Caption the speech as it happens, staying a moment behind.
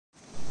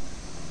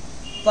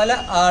പല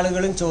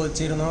ആളുകളും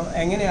ചോദിച്ചിരുന്നു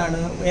എങ്ങനെയാണ്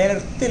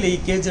എർത്ത്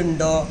ലീക്കേജ്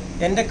ഉണ്ടോ,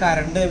 എൻ്റെ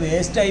കറണ്ട്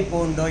വേസ്റ്റായി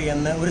പോകുന്നുണ്ടോ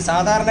എന്ന് ഒരു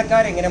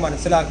സാധാരണക്കാരെങ്ങനെ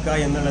മനസ്സിലാക്കുക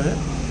എന്നുള്ളത്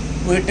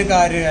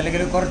വീട്ടുകാർ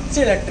അല്ലെങ്കിൽ കുറച്ച്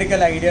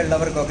ഇലക്ട്രിക്കൽ ഐഡിയ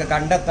ഉള്ളവർക്കൊക്കെ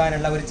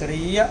കണ്ടെത്താനുള്ള ഒരു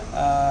ചെറിയ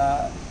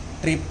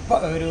ട്രിപ്പ്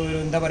ഒരു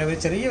എന്താ പറയുക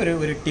ചെറിയ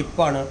ഒരു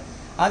ടിപ്പാണ്.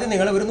 ആദ്യം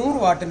നിങ്ങൾ ഒരു 100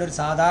 വാട്ടിൻ്റെ ഒരു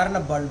സാധാരണ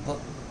ബൾബ്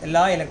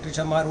എല്ലാ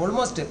ഇലക്ട്രീഷ്യന്മാരും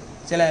ഓൾമോസ്റ്റ്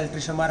ചില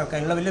ഇലക്ട്രീഷ്യന്മാരൊക്കെ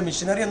ഉള്ള വലിയ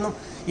മെഷീനറി ഒന്നും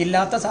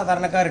ഇല്ലാത്ത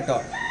സാധാരണക്കാർ കേട്ടോ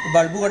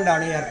ബൾബ്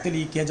കൊണ്ടാണ് എർത്ത്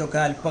ലീക്കേജ് ഒക്കെ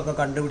അല്പമൊക്കെ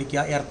കണ്ടുപിടിക്കുക.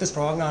 എർത്ത്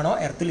സ്ട്രോങ് ആണോ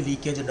എർത്തിൽ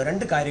ലീക്കേജ് ഉണ്ടോ,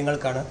 2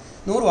 കാര്യങ്ങൾക്കാണ്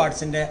 100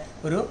 വാട്ട്സിൻ്റെ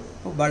ഒരു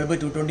ബൾബ്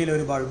 220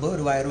 ഒരു ബൾബ്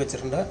ഒരു വയർ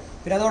വെച്ചിട്ടുണ്ട്.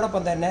 പിന്നെ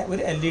അതോടൊപ്പം തന്നെ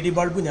ഒരു LED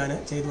ബൾബ് ഞാൻ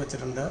ചെയ്തു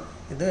വെച്ചിട്ടുണ്ട്.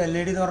 ഇത്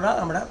LED എന്ന് പറഞ്ഞാൽ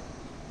നമ്മുടെ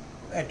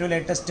ഏറ്റവും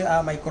ലേറ്റസ്റ്റ് ആ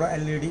മൈക്രോ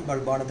LED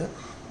ബൾബാണിത്.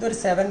 ഇതൊരു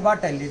 7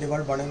 വാട്ട് LED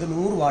ബൾബാണ്. ഇത്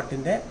 100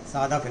 വാട്ടിൻ്റെ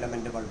സാധാ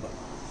ഫിലമെൻറ്റ് ബൾബ്.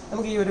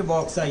 നമുക്ക് ഈ ഒരു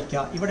ബോക്സ്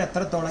അയക്കാം. ഇവിടെ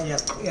എത്രത്തോളം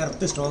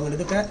എർത്ത് സ്ട്രോങ് ഉണ്ട്.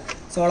 ഇതൊക്കെ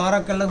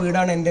സോളാറൊക്കെ ഉള്ള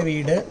വീടാണ് എൻ്റെ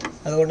വീട്,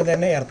 അതുകൊണ്ട്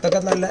തന്നെ എർത്തൊക്കെ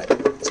നല്ല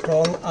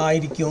സ്ട്രോങ്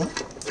ആയിരിക്കും.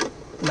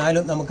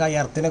 എന്നാലും നമുക്ക് ആ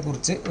എർത്തിനെ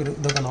കുറിച്ച് ഒരു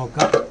ഇതൊക്കെ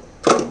നോക്കാം.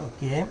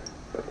 ഓക്കെ,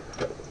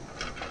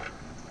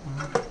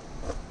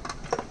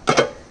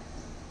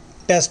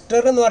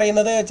 ടെസ്റ്റർ എന്ന്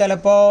പറയുന്നത്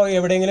ചിലപ്പോൾ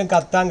എവിടെയെങ്കിലും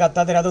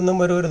കത്താതെ അതൊന്നും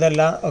ഒരു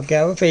ഇതല്ല. ഓക്കെ,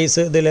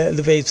 ഫേസ്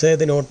ഇത് ഫേസ്,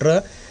 ഇത് ന്യൂട്രൽ,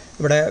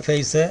 ഇവിടെ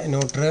ഫേസ്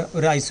ന്യൂട്രൽ,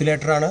 ഒരു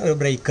ഐസൊലേറ്ററാണ്, ഒരു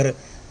ബ്രേക്കർ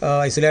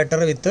ഐസൊലേറ്റർ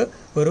വിത്ത്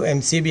ഒരു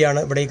MCB ആണ്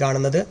ഇവിടെ ഈ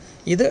കാണുന്നത്.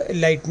 ഇത്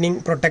ലൈറ്റ്നിങ്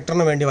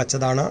പ്രൊട്ടക്ടറിന് വേണ്ടി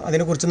വെച്ചതാണ്.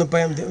 അതിനെക്കുറിച്ചൊന്നും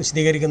ഇപ്പോൾ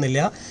വിശദീകരിക്കുന്നില്ല.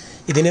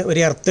 ഇതിന് ഒരു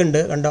എർത്ത് ഉണ്ട്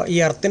കണ്ടോ. ഈ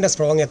എർത്തിൻ്റെ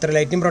സ്ട്രോങ് എത്ര,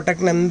 ലൈറ്റിംഗ്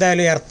പ്രൊട്ടക്ടറിന്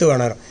എന്തായാലും എർത്ത്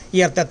വേണമല്ലോ.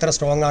 ഈ എർത്ത് എത്ര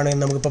സ്ട്രോങ് ആണ്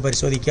എന്ന് നമുക്കിപ്പോൾ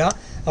പരിശോധിക്കാം.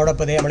 അവിടെ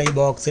ഇപ്പോൾ നമ്മൾ ഈ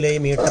ബോക്സിൽ ഈ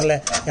മീറ്ററിലെ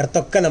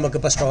എർത്തൊക്കെ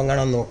നമുക്കിപ്പോൾ സ്ട്രോങ്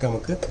ആണെന്ന് നോക്കാം.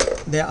 നമുക്ക്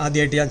ഇത്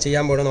ആദ്യമായിട്ട് ഞാൻ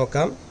ചെയ്യാൻ പോകണം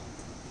നോക്കാം.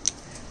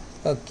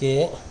 ഓക്കെ,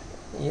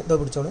 ഇത്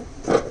പിടിച്ചോളൂ.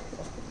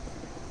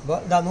 അപ്പോൾ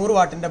ഇതാ 100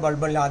 വാട്ടിൻ്റെ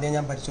ബൾബിൽ ആദ്യം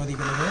ഞാൻ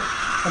പരിശോധിക്കുന്നത്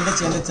എന്താ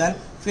ചെയ്യുന്നത് വെച്ചാൽ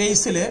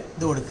ഫേസിൽ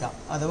ഇത് കൊടുക്കുക,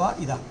 അഥവാ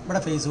ഇതാ ഇവിടെ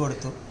ഫേസ്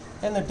കൊടുത്തു,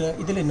 എന്നിട്ട്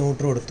ഇതിൽ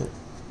ന്യൂട്രൽ കൊടുത്തു.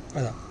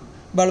 അതാ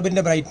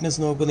ബൾബിൻ്റെ ബ്രൈറ്റ്നസ്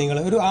നോക്കൂ നിങ്ങൾ,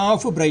 ഒരു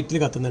ഹാഫ് ബ്രൈറ്റിൽ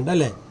കത്തുന്നുണ്ട്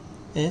അല്ലേ,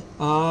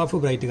 ഹാഫ്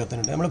ബ്രൈറ്റ്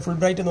കത്തുന്നുണ്ട്. നമ്മൾ ഫുൾ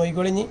ബ്രൈറ്റ്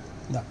നോക്കിക്കോളി. ഇനി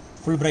ഇതാ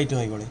ഫുൾ ബ്രൈറ്റ്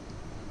നോക്കിക്കോളി.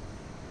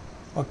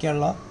 ഓക്കെ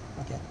ആണല്ലോ.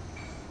 ഓക്കെ,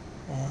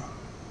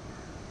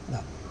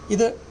 ഇതാ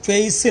ഇത്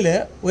ഫേസിൽ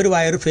ഒരു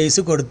വയർ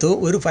ഫേസ് കൊടുത്തു,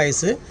 ഒരു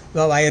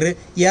വയർ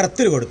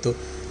എർത്തിൽ കൊടുത്തു.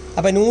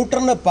 അപ്പോൾ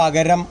ന്യൂട്രലിന്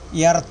പകരം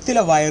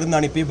എർത്തിലെ വയറിൽ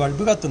നിന്നാണ് ഇപ്പോൾ ഈ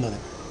ബൾബ് കത്തുന്നത്.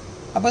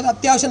 അപ്പോൾ അത്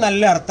അത്യാവശ്യം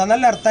നല്ല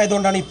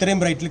എർത്തായതുകൊണ്ടാണ് ഇത്രയും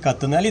ബ്രൈറ്റിൽ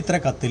കത്തുന്നത്, അല്ലെങ്കിൽ ഇത്ര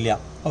കത്തില്ല.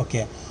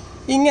 ഓക്കെ,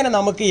 ഇങ്ങനെ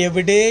നമുക്ക്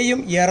എവിടെയും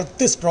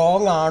എർത്ത്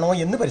സ്ട്രോങ് ആണോ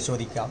എന്ന്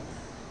പരിശോധിക്കാം.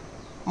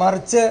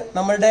 മറിച്ച്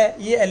നമ്മളുടെ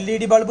ഈ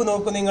LED ബൾബ്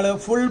നോക്കും നിങ്ങൾ,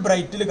 ഫുൾ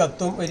ബ്രൈറ്റിൽ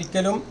കത്തും.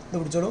 ഒരിക്കലും ഇത്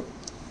പിടിച്ചോളൂ,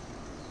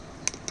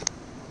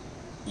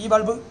 ഈ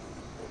ബൾബ്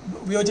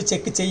ഉപയോഗിച്ച്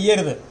ചെക്ക്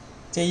ചെയ്യരുത്.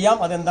 ചെയ്യാം,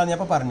 അതെന്താണെന്ന് ഞാൻ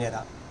ഇപ്പോൾ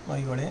പറഞ്ഞുതരാം.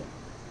 നോക്കിക്കോളെ,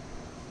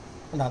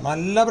 കണ്ടോ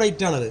നല്ല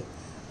ബ്രൈറ്റാണത്.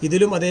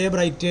 ഇതിലും അതേ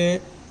ബ്രൈറ്റ്,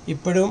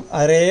 ഇപ്പോഴും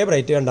അതേ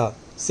ബ്രൈറ്റ്, കണ്ടോ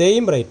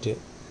സെയിം ബ്രൈറ്റ്.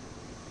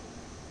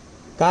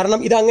 കാരണം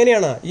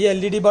ഇതങ്ങനെയാണ്, ഈ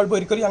LED ബൾബ്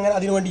ഒരിക്കലും അങ്ങനെ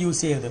അതിനുവേണ്ടി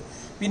യൂസ് ചെയ്യരുത്.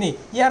 പിന്നെ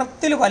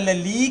എർത്തിൽ വല്ല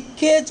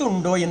ലീക്കേജ്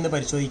ഉണ്ടോ എന്ന്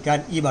പരിശോധിക്കാൻ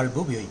ഈ ബൾബ്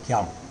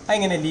ഉപയോഗിക്കാം.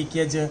 അങ്ങനെ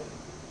ലീക്കേജ്,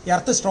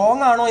 എർത്ത്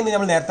സ്ട്രോങ് ആണോ എന്ന്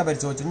നമ്മൾ നേരത്തെ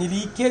പരിശോധിച്ചു. ഇനി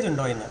ലീക്കേജ്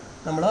ഉണ്ടോ എന്ന്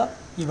നമ്മൾ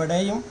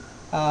ഇവിടെയും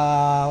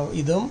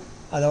ഇതും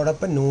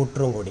അതോടൊപ്പം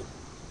ന്യൂട്രലും കൂടി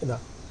ഇതാ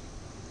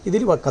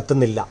ഇതിൽ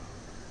കത്തുന്നില്ല,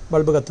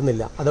 ബൾബ്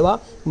കത്തുന്നില്ല. അഥവാ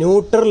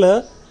ന്യൂട്രൽ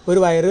ഒരു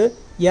വയർ,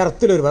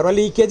 എർത്തിലൊരു വയർ,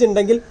 ലീക്കേജ്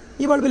ഉണ്ടെങ്കിൽ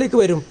ഈ ബൾബിലേക്ക്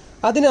വരും.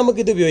 അതിന്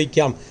നമുക്കിത്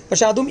ഉപയോഗിക്കാം.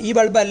 പക്ഷെ അതും ഈ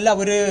ബൾബല്ല,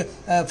 ഒരു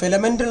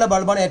ഫിലമെൻ്റുള്ള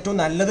ബൾബാണ് ഏറ്റവും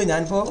നല്ലത്.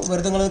 ഞാനിപ്പോൾ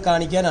വെറുതെ നിങ്ങൾ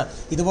കാണിക്കാനാണ്.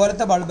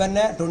 ഇതുപോലത്തെ ബൾബ്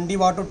തന്നെ 20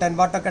 വാട്ടോ 10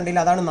 വാട്ടൊക്കെ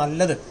ഉണ്ടെങ്കിൽ അതാണ്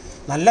നല്ലത്.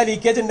 നല്ല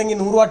ലീക്കേജ് ഉണ്ടെങ്കിൽ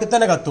 100 വാട്ടിൽ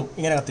തന്നെ കത്തും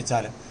ഇങ്ങനെ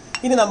കത്തിച്ചാൽ.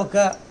 ഇനി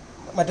നമുക്ക്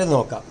മറ്റേത്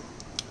നോക്കാം.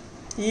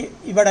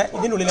 ഇവിടെ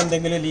ഇതിനുള്ളിൽ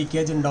എന്തെങ്കിലും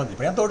ലീക്കേജ് ഉണ്ടോ എന്ന്.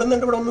 ഇപ്പോൾ ഞാൻ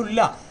തൊടുന്നുണ്ട്, ഇവിടെ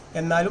ഒന്നുമില്ല.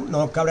 എന്നാലും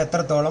നോക്കാം അവിടെ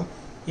എത്രത്തോളം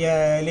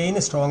ലൈൻ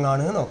സ്ട്രോങ്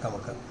ആണ് നോക്കാം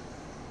നമുക്ക്.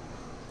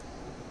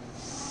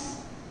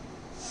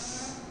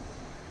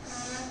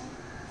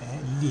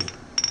 ഇല്ലേ,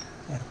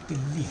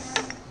 എർത്തില്ലേ.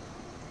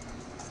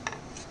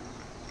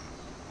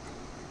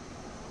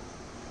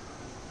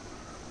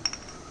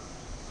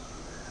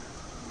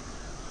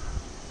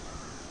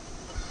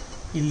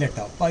 ഇല്ല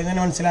കേട്ടോ. അപ്പോൾ അതിന്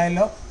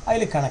മനസ്സിലായല്ലോ,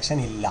 അതിൽ കണക്ഷൻ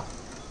ഇല്ല,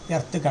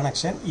 എർത്ത്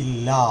കണക്ഷൻ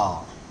ഇല്ല.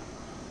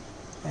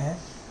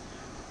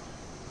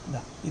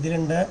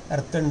 ഇതിലുണ്ട്,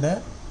 എർത്തുണ്ട്,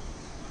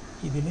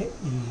 ഇതിൽ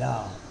ഇല്ല.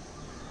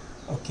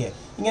 ഓക്കെ,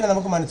 ഇങ്ങനെ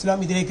നമുക്ക്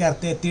മനസ്സിലാവും ഇതിലേക്ക്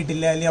എർത്ത്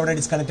എത്തിയിട്ടില്ല, അല്ലെങ്കിൽ അവിടെ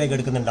ഡിസ്കണക്റ്റ് ആക്കി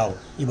എടുക്കുന്നുണ്ടാവും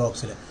ഈ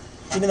ബോക്സിൽ.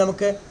 ഇനി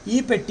നമുക്ക് ഈ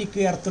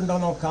പെട്ടിക്ക് എർത്തുണ്ടോ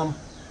നോക്കാം.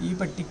 ഈ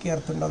പെട്ടിക്ക്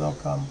എർത്തുണ്ടോ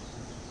നോക്കാം.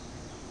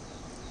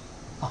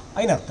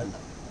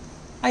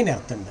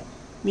 അതിനർത്ഥുണ്ട്.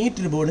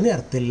 മീറ്റർ ബോർഡിന്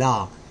എർത്തില്ല.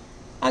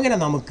 അങ്ങനെ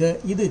നമുക്ക്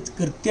ഇത്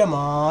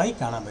കൃത്യമായി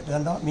കാണാൻ പറ്റും.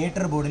 കണ്ടോ,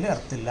 മീറ്റർ ബോർഡിൽ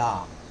എർത്തില്ല,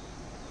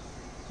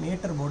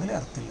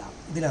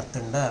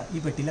 ഇതിലെർത്തുണ്ട്, ഈ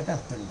പെട്ടിയിലൊക്കെ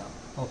എർത്തുണ്ട്.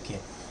 ഓക്കെ,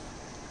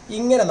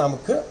 ഇങ്ങനെ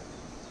നമുക്ക്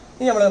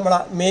ഇനി നമ്മളെ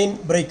മെയിൻ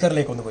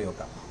ബ്രേക്കറിലേക്ക് ഒന്ന് പോയി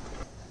നോക്കാം.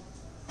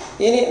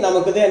 ഇനി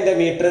നമുക്കിത് എൻ്റെ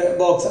മീറ്റർ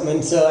ബോക്സ്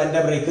മീൻസ് എൻ്റെ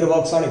ബ്രേക്കർ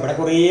ബോക്സാണ്. ഇവിടെ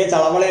കുറേ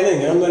ചളവളയെന്ന്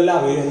ഇങ്ങനെയൊന്നുമല്ല,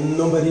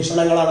 എന്നും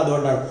പരീക്ഷണങ്ങളാണ്,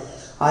 അതുകൊണ്ടാണ്.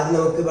 ആദ്യം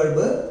നമുക്ക്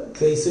ബൾബ്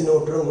ഫേസ്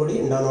ന്യൂട്രലും കൂടി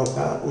ഉണ്ടോ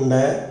നോക്കാം.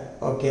 ഉണ്ട്,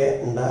 ഓക്കെ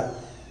ഉണ്ട്.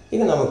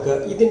 ഇനി നമുക്ക്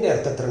ഇതിൻ്റെ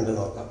എർത്ത് എത്ര ഉണ്ട്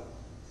നോക്കാം.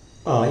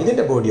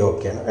 ഇതിൻ്റെ ബോഡി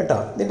ഓക്കെയാണ് കേട്ടോ,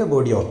 ഇതിൻ്റെ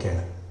ബോഡി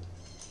ഓക്കെയാണ്.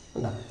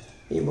 ഉണ്ടാ,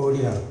 ഈ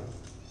ബോഡിയാണ്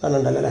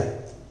കാണുന്നുണ്ടല്ലോ അല്ലേ.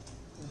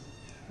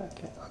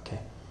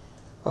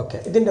 ഓക്കെ,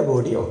 ഇതിൻ്റെ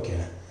ബോഡി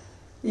ഓക്കെയാണ്.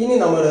 ഇനി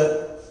നമ്മൾ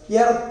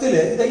എർത്തിൽ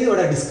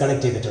ഇവിടെ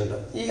ഡിസ്കണക്ട് ചെയ്തിട്ടുണ്ട്.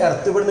 ഈ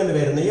എർത്ത് ഇവിടെ നിന്ന്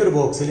വരുന്ന ഈ ഒരു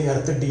ബോക്സിൽ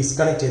എർത്ത്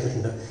ഡിസ്കണക്ട്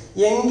ചെയ്തിട്ടുണ്ട്.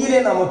 എങ്കിലേ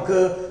നമുക്ക്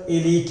ഈ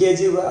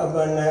ലീക്കേജ്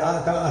പിന്നെ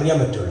അറിയാൻ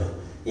പറ്റുള്ളൂ.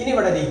 ഇനി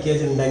ഇവിടെ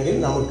ലീക്കേജ് ഉണ്ടെങ്കിൽ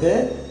നമുക്ക്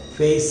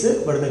ഫേസ്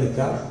ഇവിടെ നിന്ന്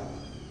എടുക്കാം.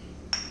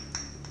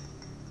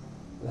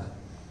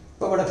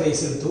 ഇപ്പോൾ ഇവിടെ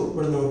ഫേസ് എടുത്തു,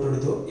 ഇവിടെ നോട്ട്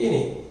എടുത്തു.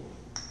 ഇനി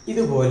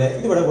ഇതുപോലെ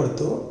ഇതിവിടെ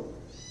കൊടുത്തു,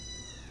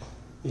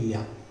 ഇല്ല,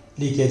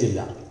 ലീക്കേജ്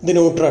ഇല്ല. ഇത്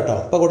ന്യൂട്രൽ കേട്ടോ,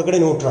 ഇപ്പോൾ കൊടുക്കേണ്ട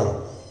ന്യൂട്രാണ്.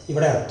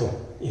 ഇവിടെ എർത്തും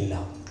ഇല്ല.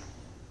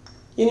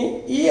 ഇനി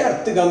ഈ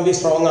എർത്ത് കമ്പി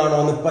സ്ട്രോങ് ആണോ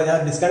എന്ന് ഇപ്പോൾ ഞാൻ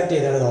ഡിസ്കണക്ട്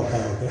ചെയ്താണ്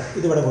നോക്കാം. നമുക്ക്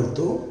ഇതിവിടെ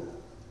കൊടുത്തു,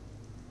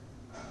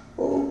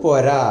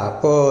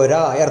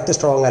 പോരാ, എർത്ത്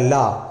സ്ട്രോങ് അല്ല,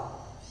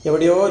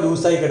 എവിടെയോ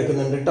ലൂസായി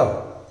കിടക്കുന്നുണ്ട് കേട്ടോ.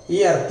 ഈ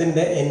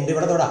എർത്തിൻ്റെ എൻഡ്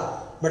ഇവിടെ തൊടാം.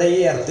 ഇവിടെ ഈ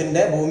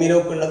എർത്തിൻ്റെ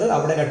ഭൂമിയിലേക്കുള്ളത്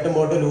അവിടെ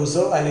കെട്ടുമ്പോട്ട്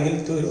ലൂസോ അല്ലെങ്കിൽ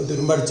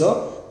തുരുമ്പടിച്ചോ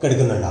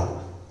കിടക്കുന്നുണ്ടാവും.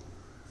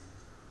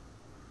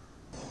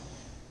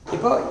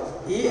 ഇപ്പോൾ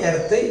ഈ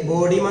എർത്ത്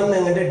ബോഡിമന്ന്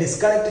ഇങ്ങോട്ട്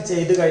ഡിസ്കണക്ട്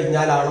ചെയ്ത്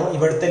കഴിഞ്ഞാലാണോ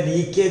ഇവിടുത്തെ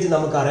ലീക്കേജ്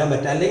നമുക്ക് അറിയാൻ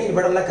പറ്റുക. അല്ലെങ്കിൽ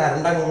ഇവിടെയുള്ള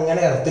കറണ്ട്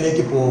അങ്ങനെ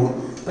എർത്തിലേക്ക് പോകും.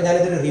 അപ്പോൾ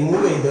ഞാനിത്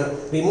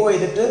റിമൂവ്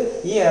ചെയ്തിട്ട്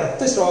ഈ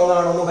എർത്ത് സ്ട്രോങ്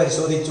ആണോ എന്ന്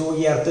പരിശോധിച്ചു.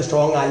 ഈ എർത്ത്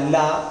സ്ട്രോങ് അല്ല,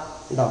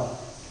 ഉണ്ടോ,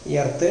 ഈ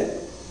എർത്ത്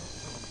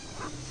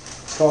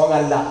സ്ട്രോങ്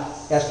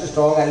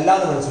അല്ല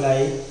എന്ന്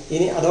മനസ്സിലായി.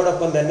 ഇനി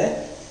അതോടൊപ്പം തന്നെ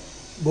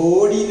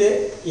ബോഡിയിൽ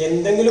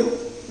എന്തെങ്കിലും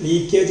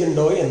ലീക്കേജ്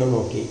ഉണ്ടോ എന്ന്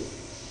നോക്കി.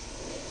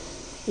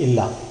 ഇല്ല,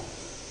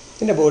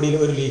 ഇതിൻ്റെ ബോഡിയിൽ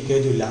ഒരു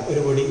ലീക്കേജും ഇല്ല, ഒരു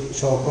ബോഡി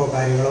ഷോക്കോ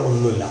കാര്യങ്ങളോ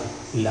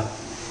ഒന്നുമില്ല.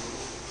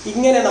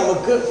 ഇങ്ങനെ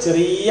നമുക്ക്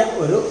ചെറിയ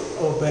ഒരു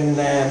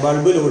പിന്നെ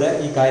ബൾബിലൂടെ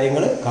ഈ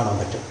കാര്യങ്ങൾ കാണാൻ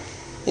പറ്റും.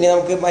 ഇനി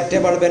നമുക്ക് മറ്റേ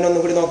ബൾബ് തന്നെ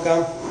ഒന്നും കൂടി നോക്കാം.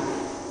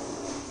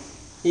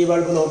 ഈ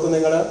ബൾബ് നോക്കും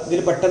നിങ്ങൾ. ഇതിൽ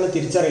പെട്ടെന്ന്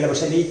തിരിച്ചറിയില്ല,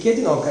 പക്ഷെ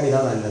ലീക്കേജ് നോക്കാൻ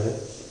ഇതാ നല്ലത്.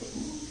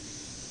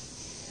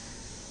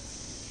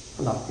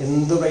 ഉണ്ടോ,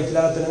 എന്ത്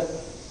പൈറ്റിലാകത്തിന്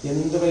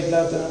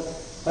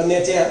എന്ന്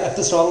വെച്ചാൽ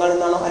എർത്ത് സ്ട്രോങ്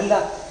ആണെന്നാണോ? അല്ല,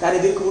 കാരണം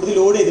ഇതിൽ കൂടുതൽ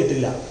ലോഡ്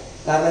ചെയ്തിട്ടില്ല.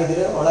 കാരണം ഇതിൽ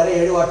വളരെ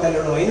 7 വാട്ടല്ലേ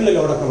ഉള്ളൂ, അതിനുള്ള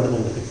ലോഡൊക്കെ ഇവിടെ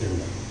നിന്ന്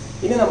കിട്ടുന്നുണ്ട്.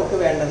 ഇനി നമുക്ക്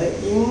വേണ്ടത്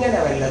ഇങ്ങനെ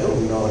വല്ലതും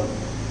ഉണ്ടോ.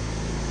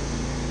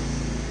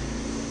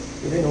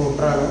 ഇത്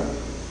ന്യൂട്രാണ്.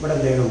 ഇവിടെ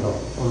എന്തെങ്കിലും ഉണ്ടോ?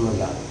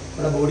 ഒന്നുമില്ല.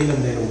 ഇവിടെ ബോഡിയിൽ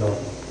എന്തെങ്കിലും ഉണ്ടോ?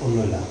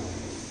 ഒന്നുമില്ല.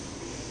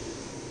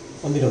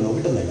 ഒന്നിലൊന്നും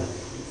കിട്ടുന്നില്ല.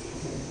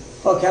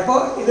 ഓക്കെ, അപ്പോൾ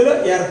ഇതിൽ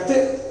എർത്ത്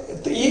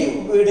ഈ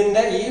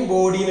വീടിൻ്റെ ഈ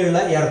ബോഡിയിലുള്ള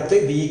എർത്ത്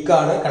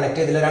വീക്കാണ്. കണക്ട്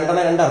ചെയ്തില്ല.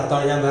 രണ്ട്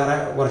എർത്താണ്. ഞാൻ വേറെ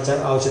കുറച്ച്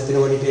ആവശ്യത്തിന്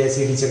വേണ്ടിയിട്ട്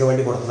ACDC ഒക്കെ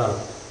വേണ്ടി കൊടുത്തതാണ്.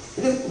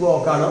 ഇത്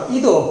ഓക്കാണ്,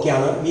 ഇത്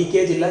ഓക്കെയാണ്,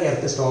 ലീക്കേജ് ഇല്ല,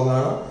 എർത്ത് സ്ട്രോങ്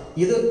ആണ്.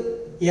 ഇത്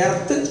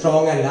എർത്ത്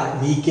സ്ട്രോങ് അല്ല,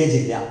 ലീക്കേജ്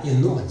ഇല്ല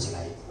എന്നും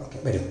മനസ്സിലായി. ഓക്കെ,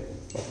 വരും.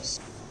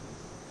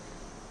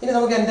 ഇനി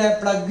നമുക്ക് എൻ്റെ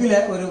പ്ലഗിൽ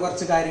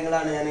കുറച്ച്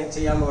കാര്യങ്ങളാണ് ഞാൻ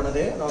ചെയ്യാൻ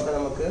പോകുന്നത്. നോക്കാം,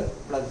 നമുക്ക്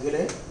പ്ലഗിൽ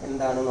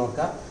എന്താണ്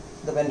നോക്കാം.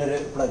 ഇതിപ്പോൾ എൻ്റെ ഒരു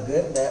പ്ലഗ്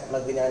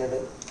ഞാനിത്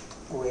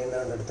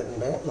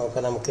എടുത്തിട്ടുണ്ട്.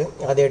 നോക്കാം, നമുക്ക്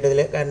ആദ്യമായിട്ട് ഇതിൽ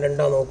കറണ്ട്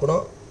ഉണ്ടോ നോക്കണോ.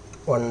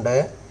 ഉണ്ട്.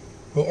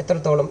 ഇനി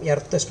എത്രത്തോളം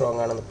എർത്ത് സ്ട്രോങ്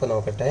ആണെന്ന് ഇപ്പോൾ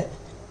നോക്കട്ടെ.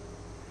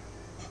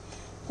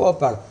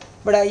 ഓപ്പാണ്.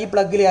 ഇവിടെ ഈ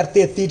പ്ലഗിൽ എർത്ത്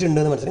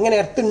എത്തിയിട്ടുണ്ടെന്ന് മനസ്സിലായി. ഇങ്ങനെ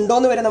എർത്ത്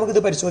ഉണ്ടോയെന്ന് വരെ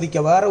നമുക്കിത്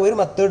പരിശോധിക്കാം. വേറെ ഒരു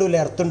മെത്തേഡും ഇല്ല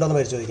എർത്ത് ഉണ്ടോയെന്ന്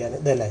പരിശോധിക്കാൻ.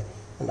 ഇതല്ലേ,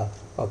 ഉണ്ടോ?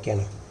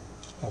 ഓക്കെയാണ്.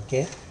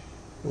 ഓക്കെ,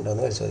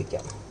 ഉണ്ടോയെന്ന്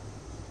പരിശോധിക്കാം.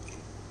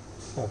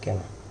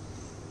 ഓക്കെയാണ്,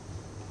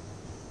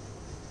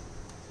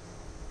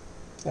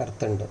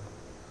 എർത്ത് ഉണ്ട്,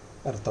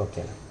 എർത്ത്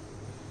ഓക്കെയാണ്.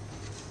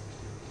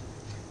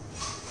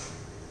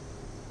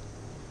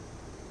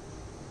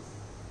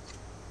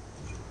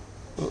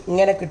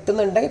 ഇങ്ങനെ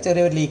കിട്ടുന്നുണ്ടെങ്കിൽ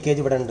ചെറിയൊരു ലീക്കേജ്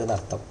ഇവിടെ ഉണ്ടെന്ന്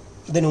അർത്ഥം.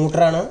 ഇത്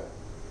ന്യൂട്രാണ്.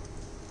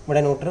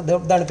 ഇവിടെ ന്യൂട്രൽ,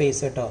 ഇതാണ്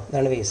ഫേസ് കേട്ടോ,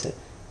 ഇതാണ് ഫേസ്.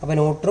 അപ്പോൾ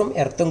ന്യൂട്രും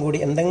എർത്തും കൂടി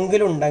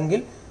എന്തെങ്കിലും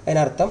ഉണ്ടെങ്കിൽ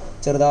അതിനർത്ഥം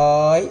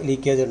ചെറുതായി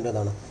ലീക്കേജ് ഉണ്ട്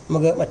എന്നാണ്.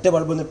 നമുക്ക് മറ്റേ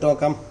ബൾബ് ഇട്ട്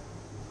നോക്കാം.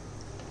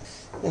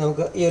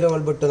 നമുക്ക് ഈ ഒരു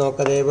ബൾബ് ഇട്ട്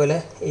നോക്കാം. അതേപോലെ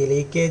ഈ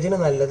ലീക്കേജിന്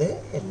നല്ലത്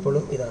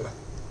എപ്പോഴും ഇതാണ്.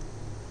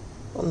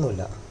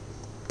 ഒന്നുമില്ല,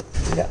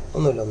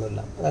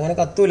 അതങ്ങനെ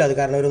കത്തൂല. അത്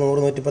കാരണം ഒരു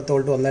 100-110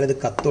 വോൾട്ട് വന്നാലേ ഇത്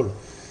കത്തുള്ളൂ.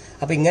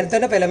 അപ്പോൾ ഇങ്ങനെ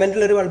തന്നെ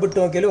ഫിലമെൻറ്റിലൊരു ബൾബ് ഇട്ട്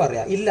നോക്കിയാലും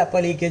അറിയാം. ഇല്ല,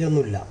 അപ്പോൾ ലീക്കേജ്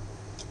ഒന്നുമില്ല.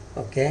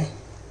 ഓക്കെ,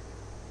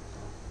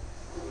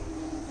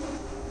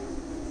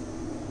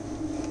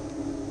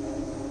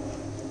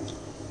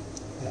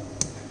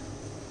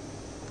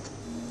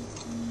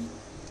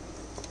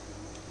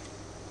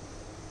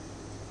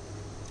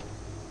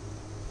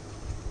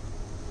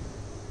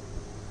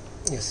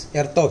 യെസ്,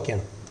 എർത്ത്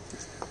ഓക്കെയാണ്.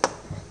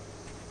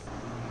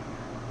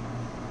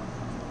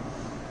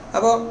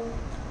 അപ്പോൾ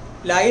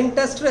ലൈൻ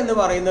ടെസ്റ്റർ എന്ന്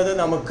പറയുന്നത്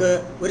നമുക്ക്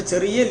ഒരു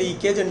ചെറിയ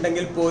ലീക്കേജ്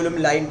ഉണ്ടെങ്കിൽ പോലും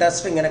ലൈൻ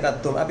ടെസ്റ്റർ ഇങ്ങനെ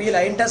കത്തും. അപ്പോൾ ഈ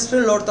ലൈൻ ടെസ്റ്റർ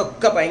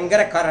ഉള്ളിടത്തൊക്കെ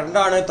ഭയങ്കര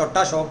കറണ്ടാണ്,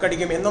 തൊട്ടാ ഷോക്ക്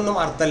അടിക്കും എന്നൊന്നും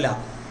അർത്ഥമല്ല.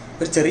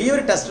 ഒരു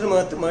ചെറിയൊരു ടെസ്റ്റർ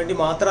വേണ്ടി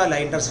മാത്രമാണ്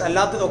ലൈൻ ടെസ്റ്റർ.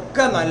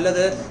 അല്ലാത്തതൊക്കെ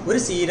നല്ലത് ഒരു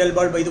സീരിയൽ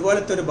ബൾബ്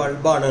ഇതുപോലത്തെ ഒരു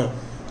ബൾബാണ്.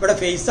 ഇവിടെ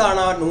ഫേസ്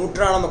ആണോ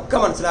ന്യൂട്രാണോ എന്നൊക്കെ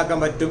മനസ്സിലാക്കാൻ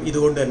പറ്റും.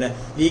 ഇതുകൊണ്ട് തന്നെ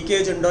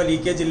ലീക്കേജ് ഉണ്ടോ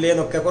ലീക്കേജ് ഇല്ലേ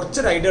എന്നൊക്കെ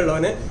കുറച്ചൊരു ഐഡിയ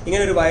ഉള്ളവന്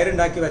ഇങ്ങനെ ഒരു വയർ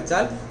ഉണ്ടാക്കി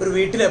വെച്ചാൽ ഒരു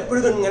വീട്ടിൽ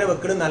എപ്പോഴും ഇങ്ങനെ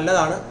വെക്കുന്നത്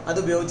നല്ലതാണ്. അത്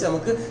ഉപയോഗിച്ച്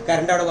നമുക്ക്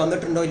കറണ്ട് അവിടെ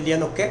വന്നിട്ടുണ്ടോ ഇല്ല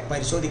എന്നൊക്കെ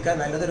പരിശോധിക്കാൻ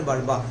നല്ലതൊരു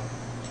ബൾബാണ്.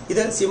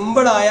 ഇത്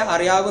സിമ്പിളായ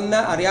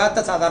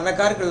അറിയാത്ത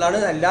സാധാരണക്കാർക്കുള്ളതാണ്.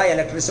 എല്ലാ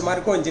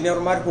ഇലക്ട്രീഷ്യന്മാർക്കോ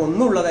എഞ്ചിനീയർമാർക്കോ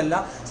ഒന്നും ഉള്ളതല്ല.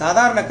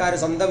 സാധാരണക്കാർ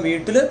സ്വന്തം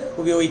വീട്ടിൽ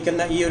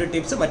ഉപയോഗിക്കുന്ന ഈ ഒരു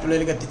ടിപ്സ്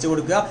മറ്റുള്ളവർക്ക് എത്തിച്ചു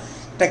കൊടുക്കുക.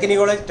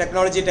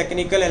 Technology,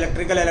 technical,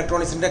 electrical,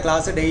 ഇലക്ട്രോണിക്സിൻ്റെ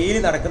class daily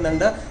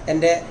നടക്കുന്നുണ്ട്.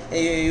 എൻ്റെ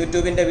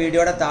യൂട്യൂബിൻ്റെ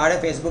വീഡിയോയുടെ താഴെ,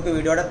 ഫേസ്ബുക്ക്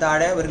വീഡിയോയുടെ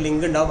താഴെ ഒരു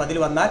ലിങ്ക് ഉണ്ടാവും. അതിൽ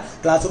വന്നാൽ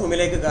ക്ലാസ്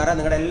റൂമിലേക്ക് കയറാൻ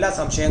നിങ്ങളുടെ എല്ലാ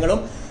സംശയങ്ങളും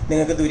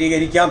നിങ്ങൾക്ക്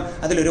ദൂരീകരിക്കാം.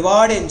 അതിൽ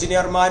ഒരുപാട്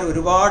എഞ്ചിനീയർമാർ,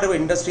 ഒരുപാട്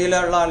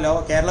ഇൻഡസ്ട്രിയിലുള്ള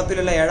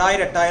കേരളത്തിലുള്ള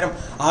 7000-8000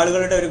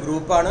 ആളുകളുടെ ഒരു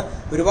ഗ്രൂപ്പാണ്.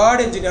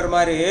 ഒരുപാട്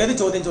എഞ്ചിനീയർമാർ ഏത്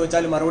ചോദ്യം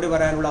ചോദിച്ചാലും മറുപടി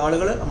പറയാനുള്ള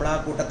ആളുകൾ നമ്മുടെ ആ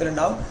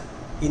കൂട്ടത്തിലുണ്ടാവും.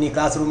 ഇനി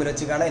ക്ലാസ് റൂമിൽ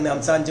വെച്ച് കാണാം. ഇന്ന്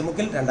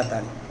 5:05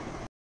 രണ്ടത്താണി.